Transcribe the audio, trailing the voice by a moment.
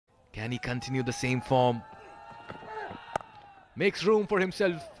Can he continue the same form? Makes room for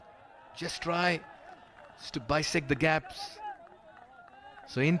himself. Just try to bisect the gaps.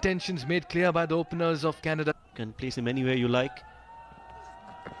 So intentions made clear by the openers of Canada. Can place him anywhere you like.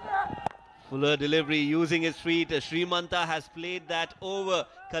 Fuller delivery using his feet. Srimantha has played that over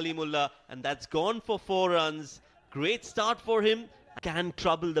Kalimullah, and that's gone for 4 runs. Great start for him. Can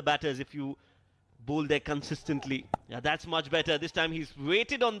trouble the batters if you bowl there consistently. Yeah, that's much better. This time he's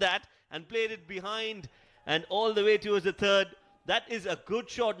waited on that and played it behind and all the way towards the third. That is a good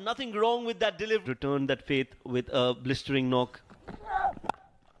shot. Nothing wrong with that delivery. Returned that faith with a blistering knock.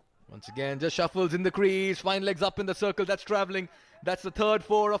 Once again, just shuffles in the crease. Fine legs up in the circle. That's travelling. That's the third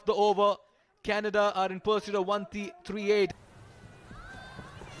 4 of the over. Canada are in pursuit of 138.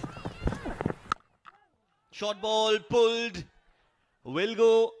 Short ball pulled. Will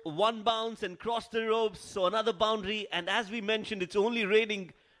go 1 bounce and cross the ropes. So another boundary. And as we mentioned, it's only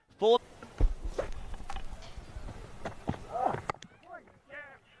raining 4.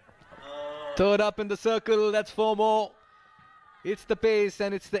 Third up in the circle. That's 4 more. It's the pace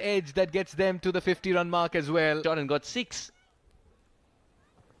and it's the edge that gets them to the 50-run mark as well. Jordan got 6.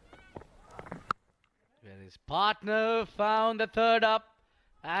 Where his partner found the third up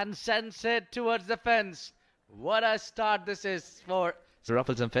and sends it towards the fence. What a start this is for. So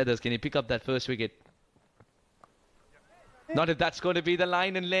ruffle some feathers. Can he pick up that first wicket? Not if that's going to be the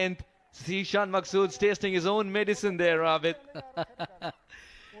line and length. Zishan Maqsood's tasting his own medicine there, Ravid.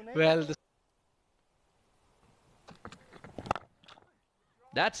 Well,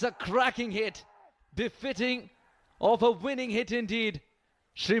 That's a cracking hit, befitting of a winning hit indeed.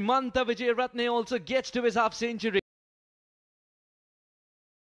 Srimantha Wijeratne also gets to his half century.